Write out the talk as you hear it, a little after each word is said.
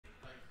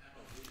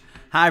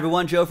Hi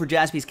everyone, Joe for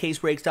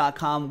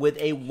JaspysCaseBreaks.com with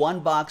a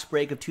one-box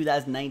break of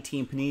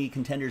 2019 Panini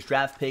Contenders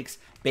Draft Picks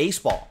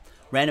Baseball.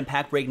 Random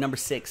pack break number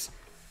 6.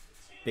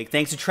 Big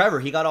thanks to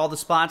Trevor. He got all the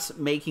spots,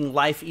 making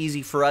life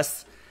easy for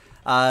us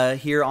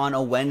here on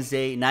a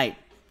Wednesday night.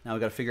 Now we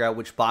got to figure out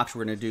which box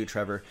we're going to do,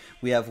 Trevor.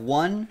 We have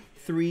 1,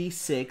 3,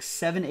 6,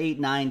 7, 8,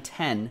 9,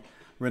 10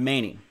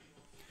 remaining.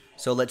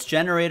 So let's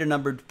generate a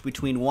number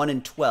between 1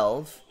 and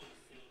 12.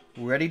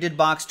 We already did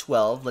box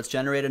 12. Let's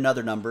generate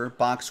another number.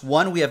 Box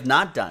 1 we have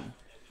not done.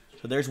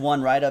 So there's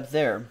one right up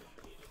there.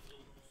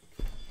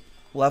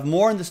 We'll have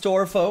more in the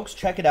store, folks.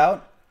 Check it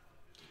out.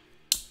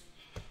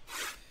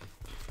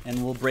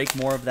 And we'll break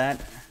more of that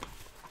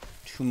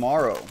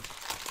tomorrow.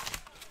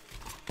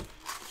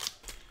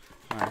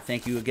 All right,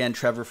 thank you again,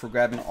 Trevor, for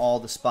grabbing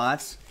all the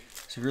spots.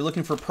 So if you're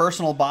looking for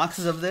personal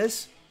boxes of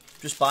this,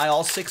 just buy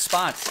all 6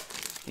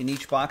 spots in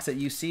each box that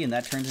you see, and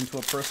that turns into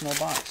a personal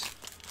box.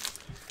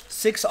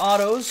 6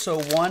 autos,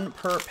 so 1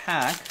 per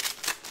pack.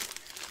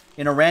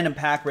 In a random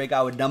pack break,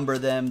 I would number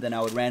them, then I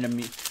would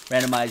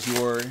randomize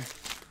your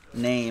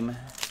name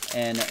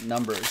and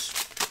numbers.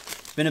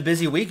 It's been a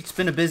busy week. It's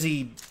been a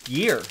busy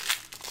year,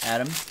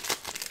 Adam,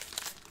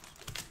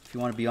 if you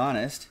want to be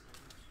honest.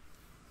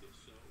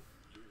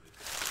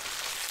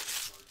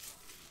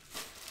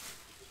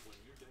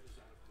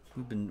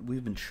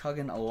 We've been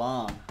chugging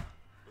along.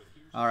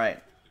 All right.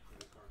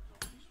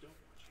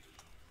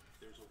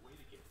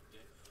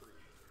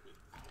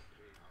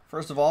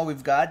 First of all,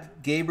 we've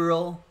got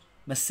Gabriel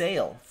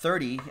Masail,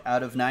 30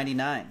 out of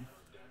 99.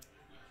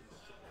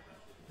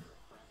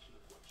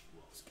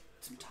 Let's get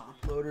some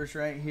top loaders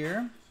right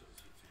here.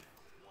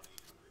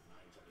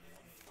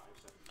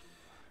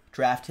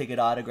 Draft ticket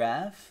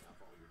autograph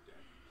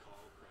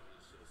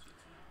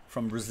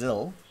from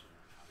Brazil.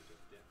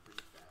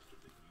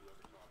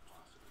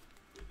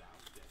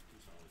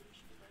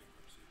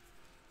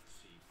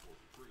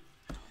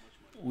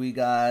 We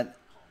got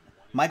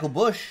Michael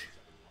Bush,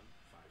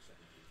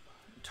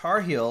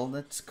 Tar Heel.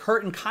 That's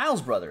Kurt and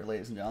Kyle's brother,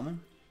 ladies and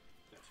gentlemen.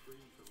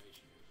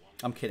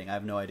 I'm kidding. I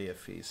have no idea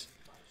if he's...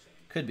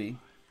 Could be.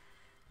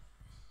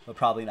 But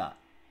probably not.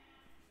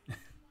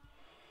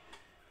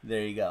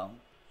 There you go.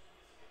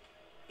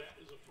 That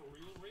is a for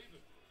real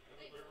Raven. At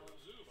the Maryland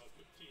Zoo, about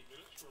 15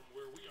 minutes from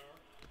where we are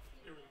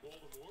here in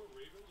Baltimore.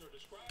 Ravens are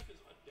described as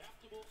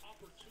adaptable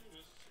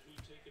opportunists who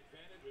take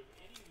advantage of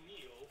any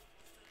meal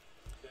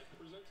that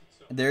presents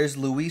itself. There's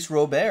Luis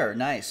Robert.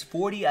 Nice.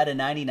 40 out of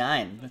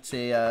 99. That's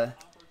a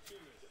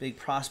big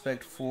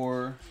prospect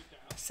for...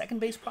 second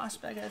base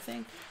prospect, I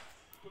think,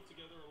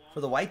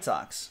 for the White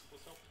Sox.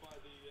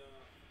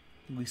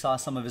 We saw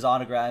some of his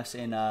autographs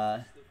in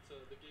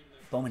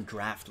Bowman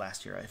Draft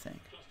last year, I think.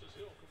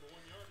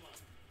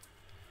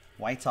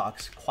 White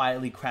Sox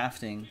quietly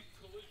crafting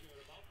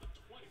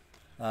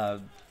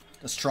a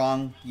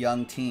strong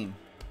young team.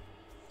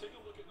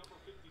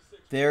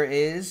 There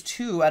is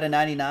 2 out of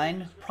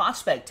 99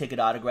 prospect ticket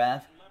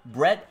autograph,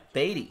 Brett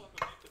Beatty.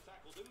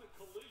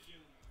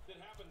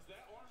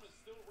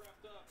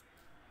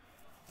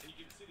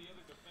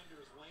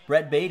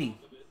 Brett Beatty.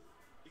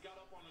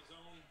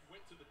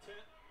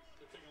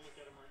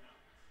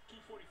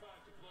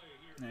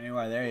 There you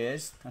are. There he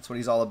is. That's what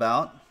he's all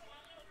about.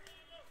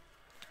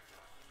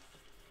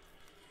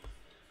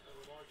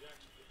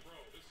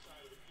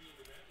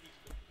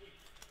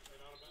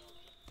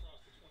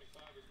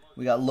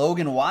 We got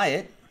Logan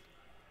Wyatt,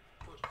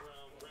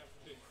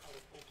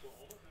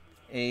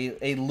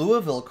 a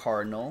Louisville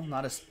Cardinal,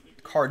 not a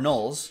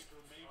Cardinals,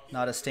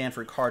 not a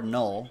Stanford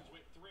Cardinal.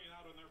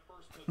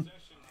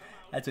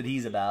 That's what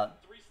he's about.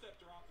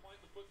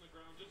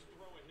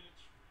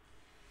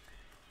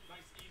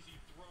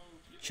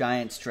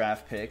 Giants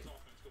draft pick.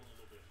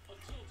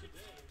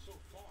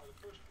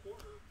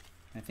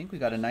 I think we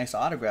got a nice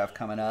autograph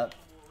coming up.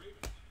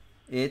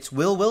 It's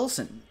Will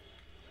Wilson.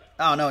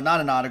 Oh, no,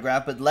 not an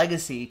autograph, but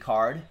legacy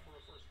card.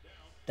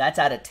 That's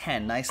out of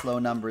 10. Nice low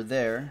number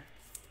there.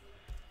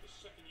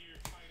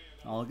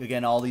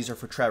 Again, all these are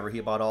for Trevor. He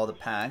bought all the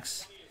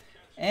packs.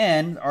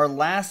 And our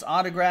last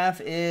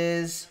autograph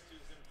is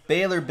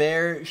Baylor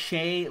Bear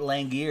Shea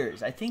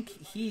Langiers. I think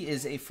he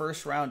is a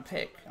first-round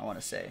pick, I want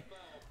to say.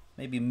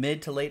 Maybe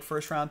mid to late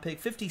first-round pick.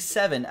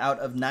 57 out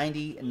of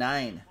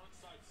 99.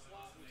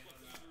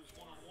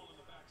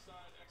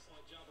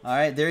 All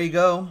right, there you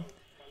go.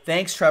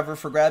 Thanks, Trevor,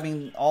 for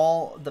grabbing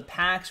all the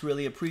packs.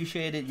 Really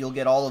appreciate it. You'll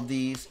get all of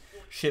these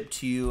shipped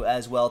to you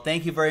as well.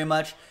 Thank you very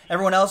much.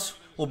 Everyone else,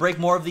 we'll break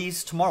more of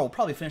these tomorrow. We'll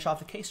probably finish off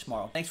the case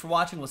tomorrow. Thanks for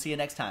watching. We'll see you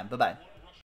next time. Bye-bye.